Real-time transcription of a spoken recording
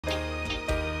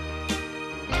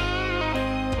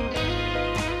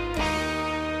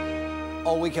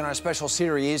All week in our special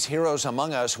series, Heroes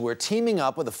Among Us, we're teaming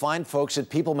up with the fine folks at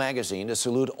People magazine to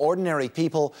salute ordinary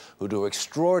people who do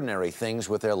extraordinary things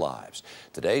with their lives.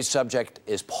 Today's subject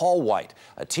is Paul White,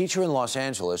 a teacher in Los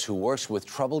Angeles who works with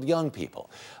troubled young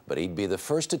people. But he'd be the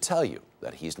first to tell you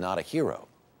that he's not a hero.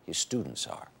 His students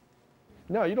are.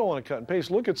 No, you don't want to cut and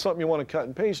paste. Look at something you want to cut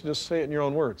and paste, just say it in your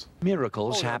own words.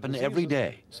 Miracles happen every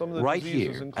day, right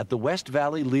here at the West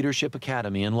Valley Leadership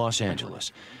Academy in Los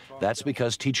Angeles. That's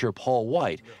because teacher Paul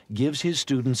White gives his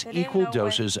students equal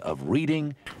doses of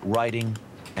reading, writing,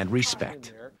 and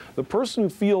respect. The person who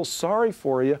feels sorry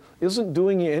for you isn't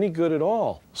doing you any good at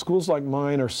all. Schools like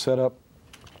mine are set up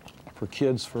for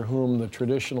kids for whom the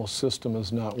traditional system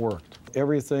has not worked.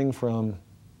 Everything from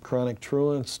chronic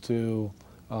truants to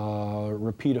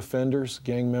repeat offenders,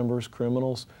 gang members,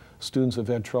 criminals, students who've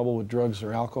had trouble with drugs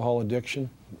or alcohol addiction.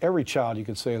 Every child, you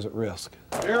could say, is at risk.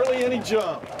 Barely any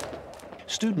jump.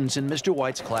 Students in Mr.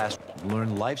 White's class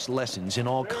learn life's lessons in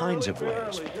all kinds of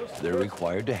ways. They're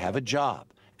required to have a job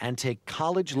and take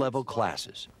college-level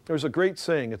classes. There's a great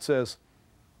saying. It says,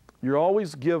 you're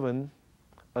always given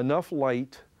enough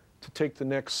light to take the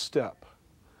next step.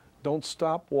 Don't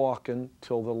stop walking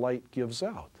till the light gives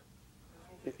out.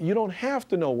 You don't have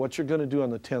to know what you're going to do on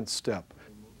the 10th step.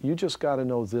 You just got to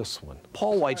know this one.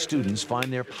 Paul White students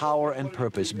find their power and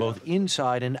purpose both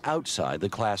inside and outside the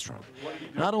classroom.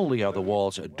 Not only are the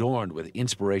walls adorned with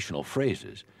inspirational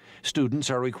phrases,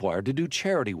 students are required to do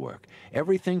charity work,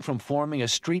 everything from forming a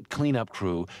street cleanup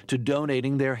crew to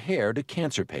donating their hair to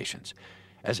cancer patients.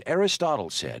 As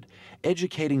Aristotle said,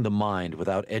 educating the mind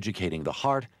without educating the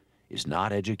heart is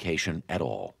not education at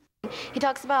all. He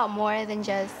talks about more than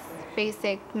just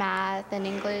basic math and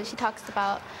English. He talks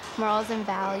about morals and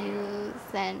values,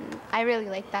 and I really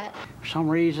like that. For some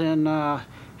reason,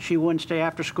 she wouldn't stay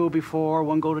after school before,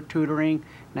 wouldn't go to tutoring.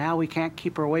 Now we can't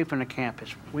keep her away from the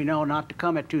campus. We know not to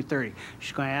come at 2:30.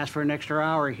 She's going to ask for an extra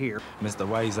hour here. Mr.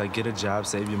 White, he's like, get a job,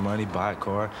 save your money, buy a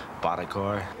car, bought a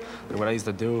car. What I used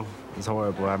to do is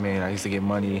horrible. I mean, I used to get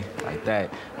money like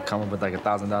that, come up with like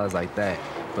 $1,000 like that.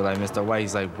 But like Mr. White,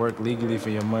 he's like, work legally for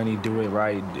your money, do it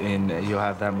right, and you'll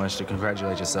have that much to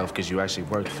congratulate yourself because you actually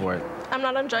worked for it. I'm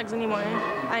not on drugs anymore.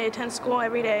 I attend school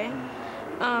every day.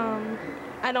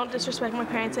 I don't disrespect my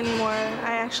parents anymore.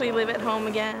 I actually live at home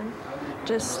again.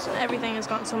 Just everything has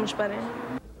gotten so much better.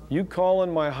 You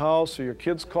calling my house or your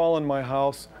kids calling my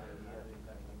house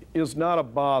is not a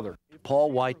bother.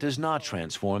 Paul White does not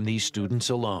transform these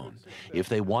students alone. If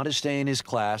they want to stay in his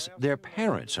class, their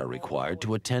parents are required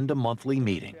to attend a monthly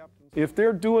meeting. If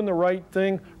they're doing the right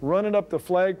thing, run it up the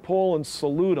flagpole and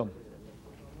salute them.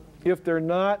 If they're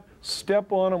not,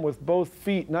 step on them with both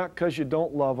feet, not because you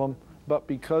don't love them, but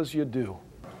because you do.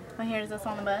 What year is this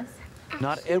on the bus?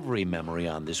 Not every memory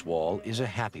on this wall is a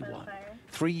happy one.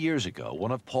 3 years ago,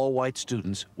 one of Paul White's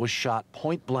students was shot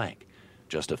point blank,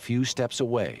 just a few steps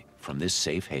away from this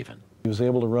safe haven. He was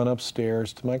able to run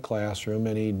upstairs to my classroom,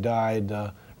 and he died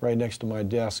right next to my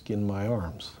desk in my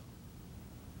arms.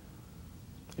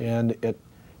 And it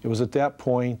was at that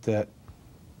point that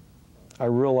I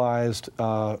realized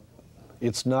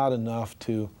it's not enough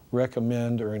to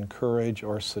recommend or encourage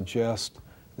or suggest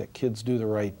that kids do the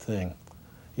right thing.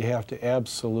 You have to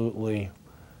absolutely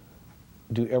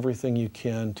do everything you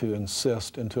can to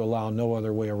insist and to allow no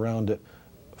other way around it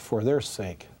for their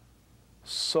sake.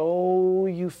 So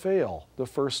you fail the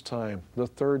first time, the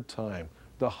third time,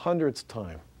 the 100th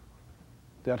time.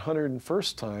 That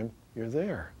 101st time, you're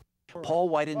there. Paul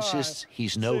White insists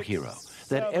he's no hero,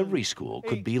 that every school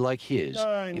could be like his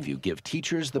if you give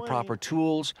teachers the proper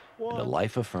tools and a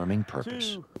life-affirming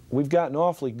purpose. We've gotten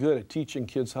awfully good at teaching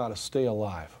kids how to stay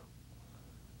alive.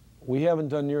 We haven't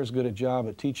done near as good a job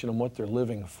at teaching them what they're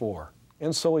living for.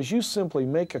 And so as you simply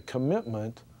make a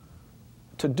commitment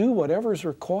to do whatever's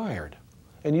required,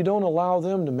 and you don't allow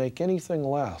them to make anything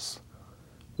less,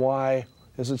 why,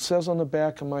 as it says on the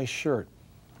back of my shirt,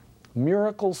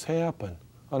 miracles happen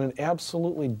on an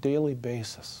absolutely daily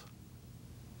basis.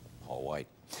 Paul White.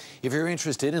 If you're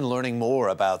interested in learning more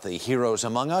about the heroes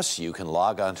among us, you can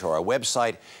log on to our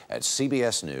website at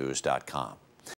cbsnews.com.